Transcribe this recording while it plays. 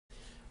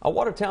A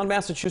Watertown,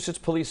 Massachusetts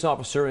police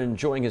officer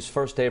enjoying his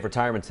first day of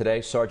retirement today.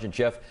 Sergeant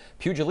Jeff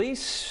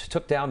Pugliese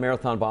took down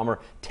marathon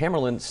bomber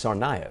Tamerlan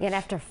Tsarnaev. And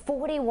after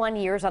 41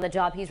 years on the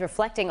job, he's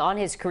reflecting on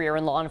his career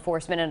in law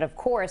enforcement and, of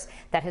course,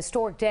 that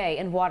historic day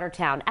in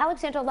Watertown.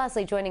 Alexandra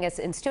Leslie joining us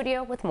in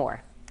studio with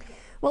more.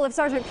 Well, if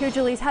Sergeant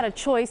Pugliese had a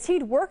choice,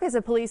 he'd work as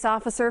a police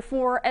officer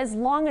for as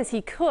long as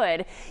he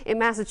could. In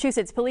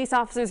Massachusetts, police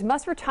officers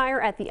must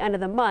retire at the end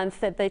of the month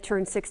that they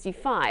turn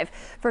 65.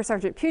 For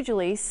Sergeant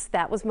Pugliese,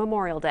 that was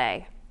Memorial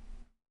Day.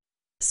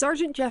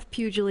 Sergeant Jeff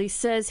Pugliese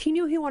says he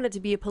knew he wanted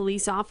to be a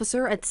police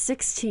officer at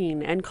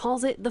 16 and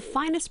calls it the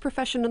finest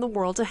profession in the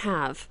world to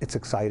have. It's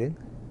exciting,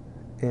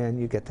 and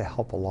you get to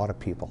help a lot of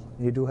people.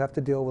 You do have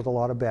to deal with a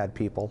lot of bad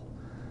people,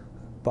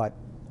 but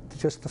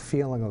just the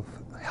feeling of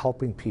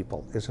helping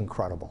people is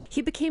incredible.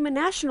 He became a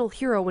national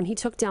hero when he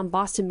took down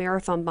Boston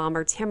Marathon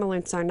bomber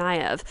Tamerlan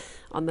Tsarnaev.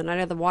 On the night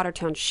of the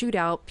Watertown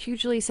shootout,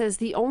 Pugliese says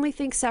the only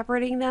thing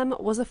separating them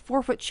was a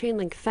 4-foot chain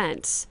link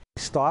fence.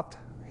 He stopped.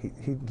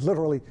 He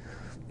literally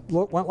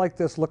went like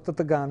this, looked at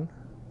the gun,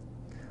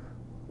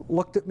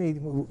 looked at me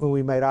when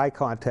we made eye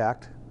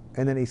contact,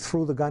 and then he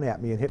threw the gun at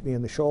me and hit me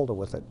in the shoulder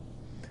with it.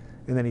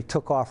 And then he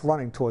took off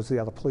running towards the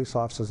other police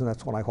officers, and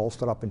that's when I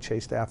holstered up and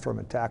chased after him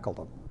and tackled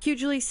him.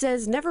 Pugliese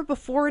says never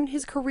before in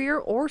his career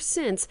or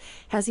since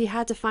has he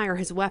had to fire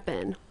his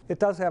weapon. It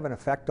does have an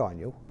effect on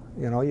you.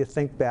 You know, you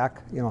think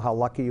back, you know, how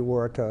lucky you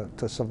were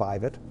to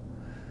survive it.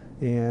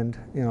 And,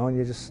 you know, and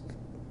you just,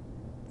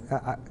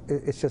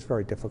 it's just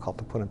very difficult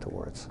to put into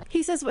words.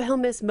 He says what he'll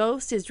miss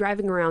most is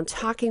driving around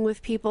talking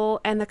with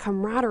people and the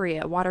camaraderie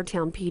at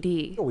Watertown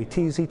PD. We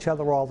tease each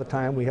other all the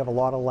time. We have a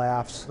lot of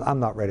laughs. I'm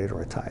not ready to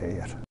retire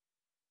yet.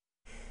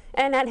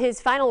 And at his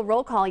final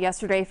roll call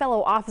yesterday,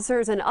 fellow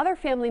officers and other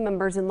family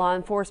members in law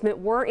enforcement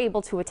were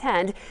able to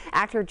attend.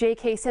 Actor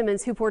J.K.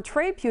 Simmons, who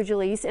portrayed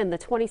Pugliese in the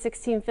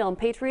 2016 film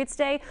Patriots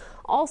Day,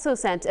 also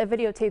sent a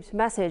videotaped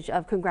message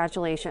of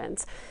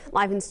congratulations.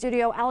 Live in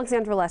studio,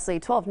 Alexandra Leslie,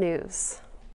 12 News.